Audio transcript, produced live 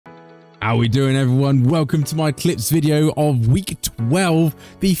How we doing, everyone? Welcome to my clips video of week 12,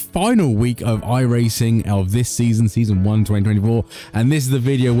 the final week of iRacing of this season, season 1 2024. And this is the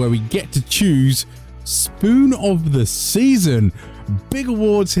video where we get to choose Spoon of the Season. Big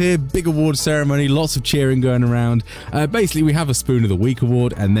awards here, big award ceremony, lots of cheering going around. Basically, we have a Spoon of the Week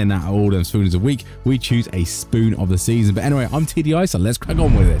award, and then out of all them spoons of the week, we choose a Spoon of the Season. But anyway, I'm TDI, so let's crack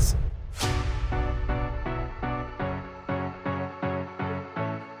on with this.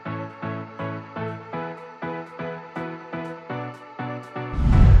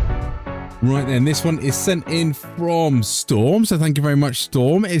 Right then, this one is sent in from Storm, so thank you very much,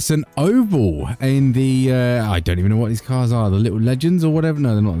 Storm. It's an oval in the, I don't even know what these cars are, the little legends or whatever.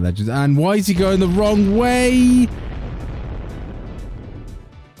 No, they're not legends. And why is he going the wrong way?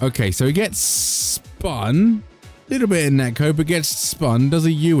 Okay, so he gets spun, a little bit in netcode, but gets spun, does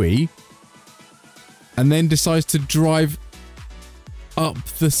a UE, and then decides to drive up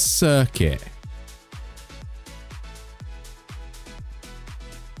the circuit.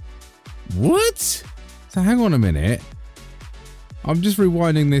 What? So hang on a minute. I'm just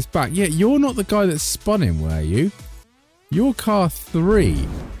rewinding this back. Yeah, you're not the guy that spun him, were you? You're car 3.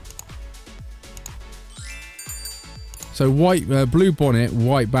 So white, blue bonnet,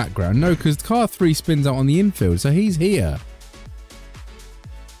 white background. No, because car 3 spins out on the infield, so he's here.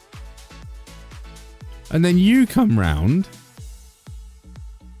 And then you come round.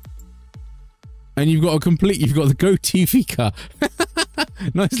 And you've got you've got the Go TV car.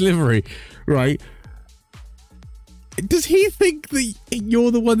 Nice livery. Right. Does he think that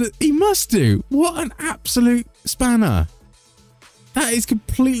you're the one that he must do? What an absolute spanner. That is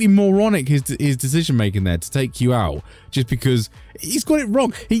completely moronic, his decision making there to take you out just because he's got it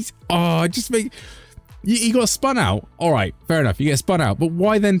wrong. He got spun out. All right, fair enough. You get spun out. But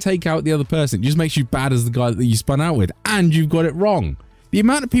why then take out the other person? It just makes you bad as the guy that you spun out with, and you've got it wrong. The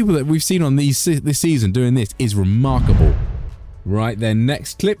amount of people that we've seen on this season doing this is remarkable. Right then,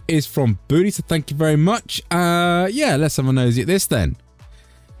 next clip is from Booty, so thank you very much. Yeah, let's have a nosy at this then.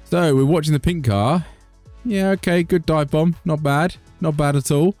 So, we're watching the pink car. Yeah, okay, good dive bomb. Not bad. Not bad at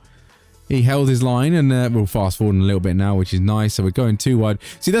all. He held his line, and we'll fast forward a little bit now, which is nice. So we're going too wide.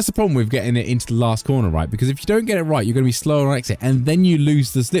 See, that's the problem with getting it into the last corner, right? Because if you don't get it right, you're going to be slow on exit, and then you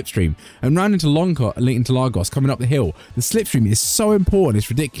lose the slipstream. And round into Lagos, coming up the hill, the slipstream is so important, it's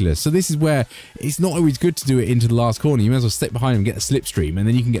ridiculous. So this is where it's not always good to do it into the last corner. You may as well step behind him, get the slipstream, and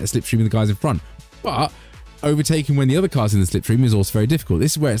then you can get the slipstream of the guys in front. But overtaking when the other car's in the slipstream is also very difficult.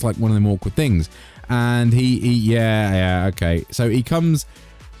 This is where it's like one of them awkward things. And yeah, okay. So he comes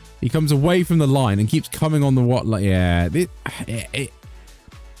away from the line and keeps coming on the what? Like, yeah,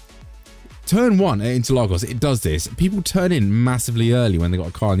 turn 1 at Interlagos, it does this. People turn in massively early when they got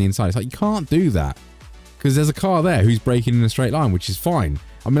a car on the inside. It's like, you can't do that because there's a car there who's braking in a straight line, which is fine.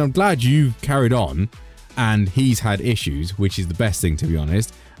 I mean, I'm glad you carried on and he's had issues, which is the best thing, to be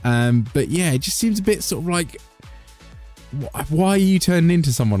honest. But yeah, it just seems a bit sort of like, why are you turning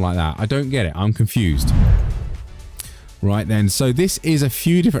into someone like that? I don't get it. I'm confused. Right then, so this is a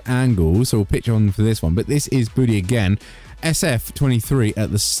few different angles, so we'll pitch on for this one, but this is Booty again. SF23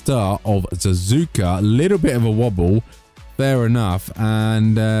 at the start of Suzuka, a little bit of a wobble, fair enough,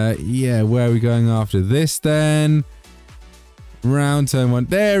 and yeah, where are we going after this then? Round turn 1,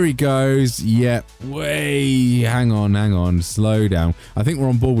 there he goes, yep, hang on, slow down. I think we're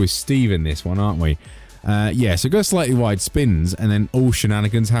on board with Steve in this one, aren't we? Yeah, so go slightly wide, spins, and then all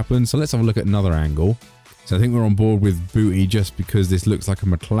shenanigans happen, so let's have a look at another angle. So I think we're on board with Booty just because this looks like a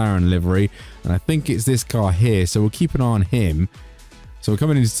McLaren livery. And I think it's this car here. So we'll keep an eye on him. So we're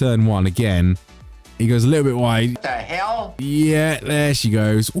coming into turn 1 again. He goes a little bit wide. What the hell? Yeah, there she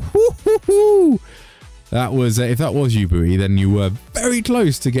goes. That was, if that was you, Booty, then you were very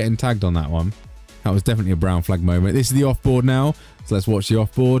close to getting tagged on that one. That was definitely a brown flag moment. This is the off-board now. So let's watch the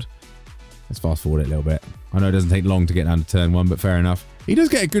off-board. Let's fast forward it a little bit. I know it doesn't take long to get down to turn 1, but fair enough. He does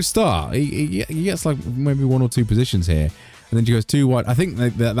get a good start. He gets like maybe 1 or 2 positions here. And then she goes too wide. I think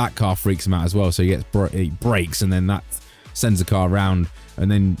that car freaks him out as well. So he brakes and then that sends the car around and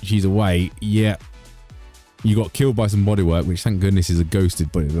then she's away. Yeah. You got killed by some bodywork, which thank goodness is a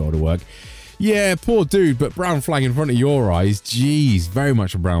ghosted bodywork. Yeah, poor dude, but brown flag in front of your eyes. Jeez, very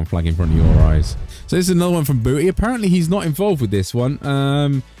much a brown flag in front of your eyes. So this is another one from Booty. Apparently he's not involved with this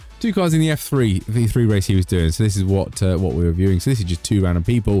one. 2 cars in the V3 race he was doing. So this is what we were viewing. So this is just 2 random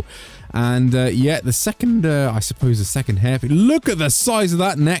people. And yeah, the second, I suppose the second hairpin. Look at the size of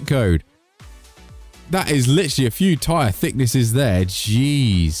that netcode. That is literally a few tyre thicknesses there.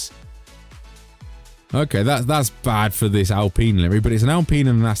 Jeez. Okay, that's bad for this Alpine livery, but it's an Alpine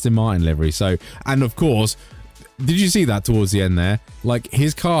and an Aston Martin livery. So, and of course, Did you see that towards the end there? Like,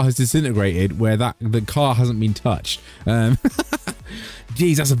 his car has disintegrated where the car hasn't been touched.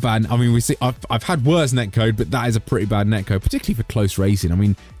 Geez, that's a bad... I mean, I've had worse netcode, but that is a pretty bad netcode, particularly for close racing. I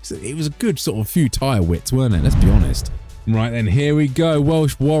mean, it was a good sort of few tyre widths, weren't it? Let's be honest. Right then, here we go.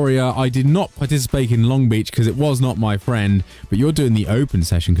 Welsh Warrior. I did not participate in Long Beach because it was not my friend, but you're doing the open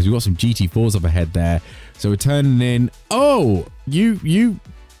session because we've got some GT4s up ahead there. So we're turning in... Oh, did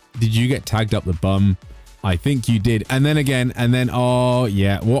you get tagged up the bum? I think you did. And then again, and then, oh,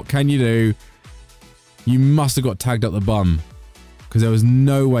 yeah, what can you do? You must have got tagged up the bum because there was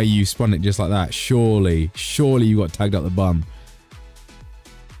no way you spun it just like that. Surely you got tagged up the bum.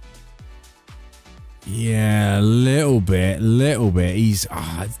 Yeah, a little bit. He's,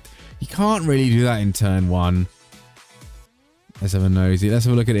 you can't really do that in turn one. Let's have a nosy. Let's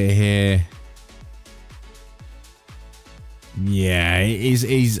have a look at it here. Yeah,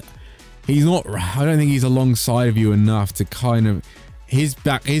 he's not, I don't think he's alongside of you enough to kind of,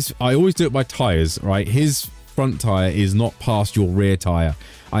 I always do it by tyres, right? His front tyre is not past your rear tyre.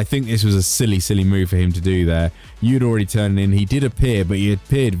 I think this was a silly move for him to do there. You'd already turned in. He did appear, but he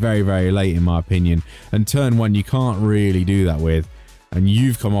appeared very, very late in my opinion. And turn one, you can't really do that with. And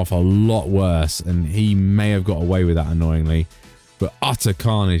you've come off a lot worse, and he may have got away with that annoyingly. But utter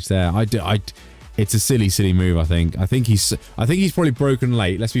carnage there. It's a silly move, I think. I think he's probably broken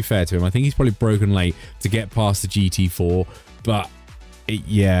late. Let's be fair to him. I think he's probably broken late to get past the GT4. But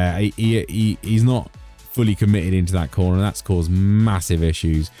yeah, he's not fully committed into that corner. That's caused massive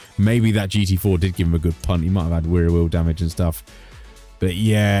issues. Maybe that GT4 did give him a good punt. He might have had rear wheel damage and stuff. But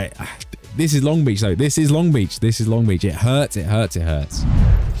yeah, this is Long Beach though. This is Long Beach. It hurts.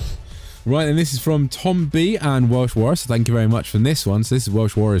 Right, and this is from Tom B and Welsh Warrior. So thank you very much for this one. So this is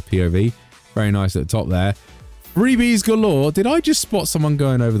Welsh Warrior's POV. Very nice at the top there. Freebies galore. Did I just spot someone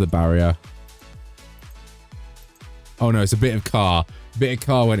going over the barrier? Oh no, it's a bit of car. A bit of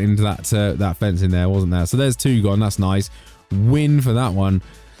car went into that fence in there, wasn't there? So there's two gone. That's nice. Win for that one.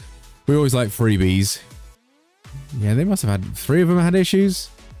 We always like freebies. Yeah, they must have had... 3 of them had issues.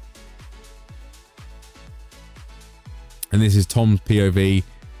 And this is Tom's POV.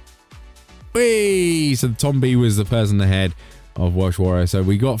 Whee! So Tom B was the person ahead of Welsh Warrior. So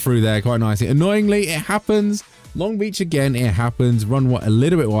we got through there quite nicely. Annoyingly, it happens. Long Beach again, it happens. Run a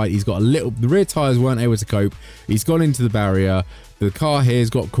little bit wide. He's got a little... The rear tyres weren't able to cope. He's gone into the barrier. The car here's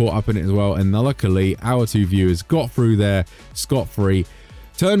got caught up in it as well. And luckily, our 2 viewers got through there scot-free.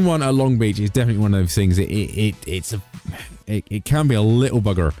 Turn 1 at Long Beach is definitely one of those things. It can be a little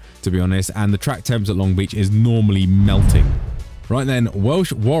bugger, to be honest. And the track temps at Long Beach is normally melting. Right then,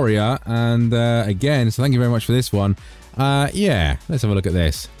 Welsh Warrior. And again, so thank you very much for this one. Yeah, let's have a look at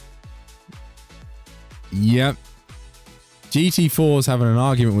this. Yep. GT4's having an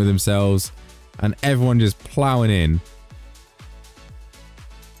argument with themselves and everyone just ploughing in.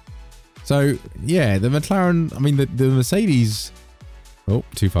 So, yeah, the McLaren, I mean, the Mercedes... Oh,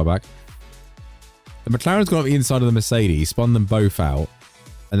 too far back. The McLaren's gone up the inside of the Mercedes, spun them both out,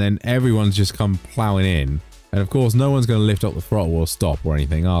 and then everyone's just come ploughing in. And of course, no one's going to lift up the throttle or stop or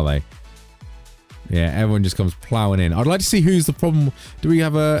anything, are they? Yeah, everyone just comes ploughing in. I'd like to see who's the problem. Do we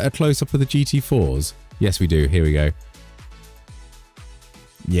have a close-up of the GT4s? Yes, we do. Here we go.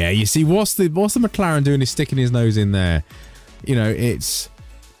 Yeah, you see, what's the McLaren doing? Is sticking his nose in there. You know, it's...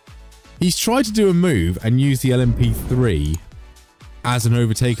 He's tried to do a move and use the LMP3 as an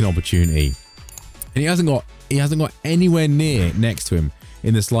overtaking opportunity. And he hasn't got anywhere near next to him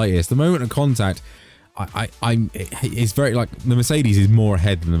in the slightest. The moment of contact... it's very like the Mercedes is more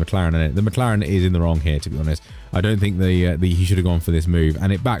ahead than the McLaren in it. The McLaren is in the wrong here, to be honest. I don't think he should have gone for this move,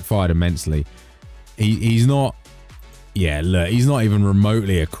 and it backfired immensely. He's not, yeah, look, he's not even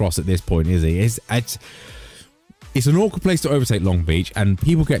remotely across at this point, is he? It's an awkward place to overtake Long Beach, and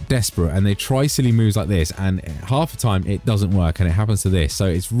people get desperate and they try silly moves like this, and half the time it doesn't work, and it happens to this. So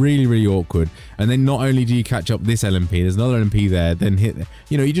it's really awkward. And then not only do you catch up this LMP, there's another LMP there, then hit,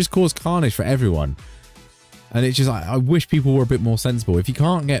 you know, you just cause carnage for everyone. And it's just, I wish people were a bit more sensible. If you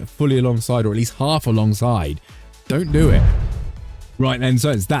can't get fully alongside, or at least half alongside, don't do it. Right then, so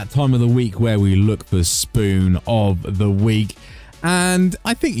it's that time of the week where we look for Spoon of the Week. And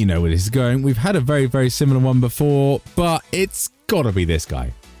I think you know where this is going. We've had a very similar one before, but it's got to be this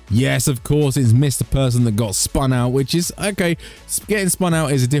guy. Yes, of course, it's Mr. Person that got spun out, which is, okay, getting spun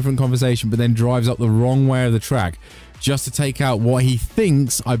out is a different conversation, but then drives up the wrong way of the track just to take out what he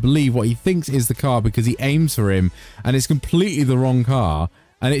thinks, I believe, what he thinks is the car, because he aims for him, and it's completely the wrong car.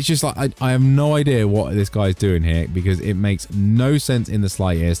 And it's just like, I have no idea what this guy's doing here, because it makes no sense in the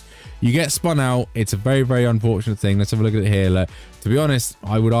slightest. You get spun out. It's a very unfortunate thing. Let's have a look at it here. To be honest,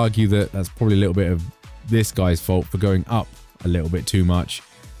 I would argue that that's probably a little bit of this guy's fault for going up a little bit too much.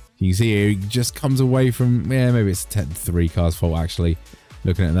 You can see here, he just comes away from, yeah, maybe it's 3 car's fault actually.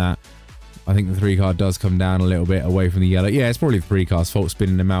 Looking at that, I think the 3 car does come down a little bit away from the yellow. Yeah, it's probably the 3 car's fault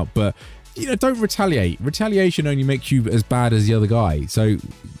spinning him out, but you know, don't retaliate. Retaliation only makes you as bad as the other guy. So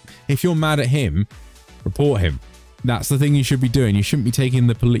if you're mad at him, report him. That's the thing you should be doing. You shouldn't be taking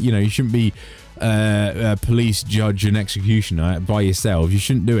the police, you know, you shouldn't be police, judge and executioner by yourself. You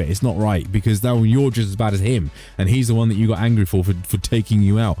shouldn't do it. It's not right, because then you're just as bad as him, and he's the one that you got angry for taking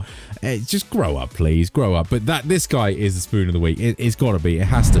you out. Just grow up, please. Grow up. But this guy is the spoon of the week. It's got to be. It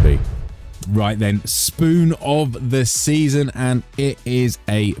has to be. Right then, spoon of the season, and it is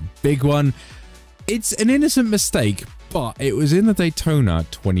a big one. It's an innocent mistake, but it was in the Daytona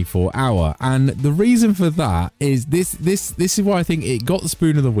 24 hour, and the reason for that is this is why I think it got the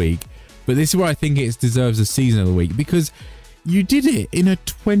spoon of the week, but this is why I think it deserves a season of the week, because you did it in a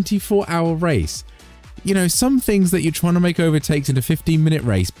 24-hour race. You know, some things that you're trying to make overtakes in a 15-minute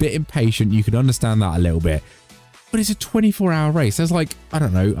race, bit impatient, you could understand that a little bit. But it's a 24-hour race. There's like, I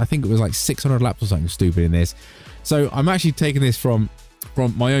don't know, I think it was like 600 laps or something stupid in this. So I'm actually taking this from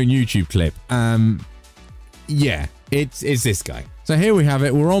my own YouTube clip. Yeah, it's this guy. So here we have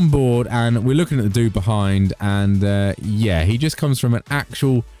it. We're on board and we're looking at the dude behind, and yeah, he just comes from an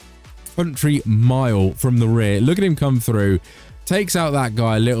actual country mile from the rear. Look at him come through, takes out that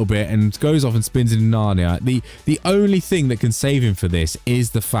guy a little bit and goes off and spins in Narnia. The only thing that can save him for this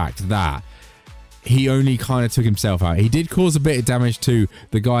is the fact that he only kind of took himself out. He did cause a bit of damage to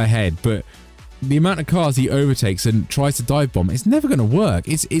the guy ahead, but the amount of cars he overtakes and tries to dive bomb, it's never going to work.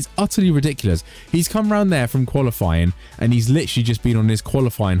 It's utterly ridiculous. He's come around there from qualifying, and he's literally just been on this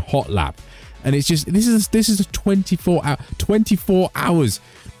qualifying hot lap, and it's just this is a 24 hours.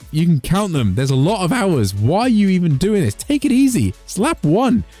 You can count them. There's a lot of hours. Why are you even doing this? Take it easy. It's lap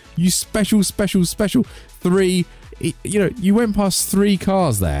 1. You special 3. You know, you went past 3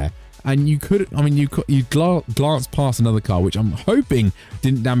 cars there. And you could, I mean, you glanced past another car, which I'm hoping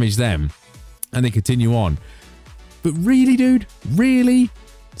didn't damage them, and they continue on. But really, dude, really?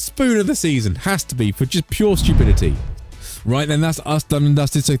 Spoon of the season has to be for just pure stupidity. Right then, that's us done and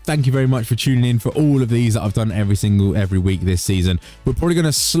dusted. So thank you very much for tuning in for all of these that I've done every week this season. We're probably going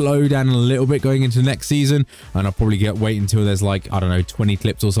to slow down a little bit going into next season, and I'll probably wait until there's like, I don't know, 20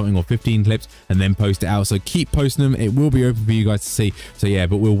 clips or something, or 15 clips, and then post it out. So keep posting them. It will be open for you guys to see. So yeah,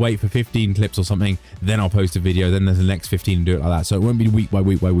 but we'll wait for 15 clips or something, then I'll post a video, then there's the next 15 and do it like that. So it won't be week by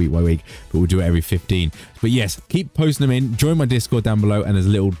week by week by week, but we'll do it every 15. But yes, keep posting them in. Join my Discord down below, and there's a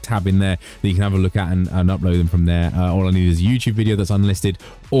little tab in there that you can have a look at and upload them from there. All I need is a YouTube video that's unlisted,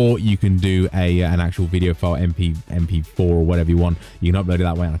 or you can do an actual video file, MP4 or whatever you want. You can upload it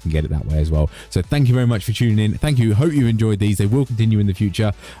that way, and I can get it that way as well. So thank you very much for tuning in. Thank you. Hope you enjoyed these. They will continue in the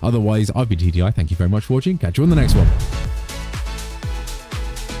future. Otherwise, I've been TTI. Thank you very much for watching. Catch you on the next one.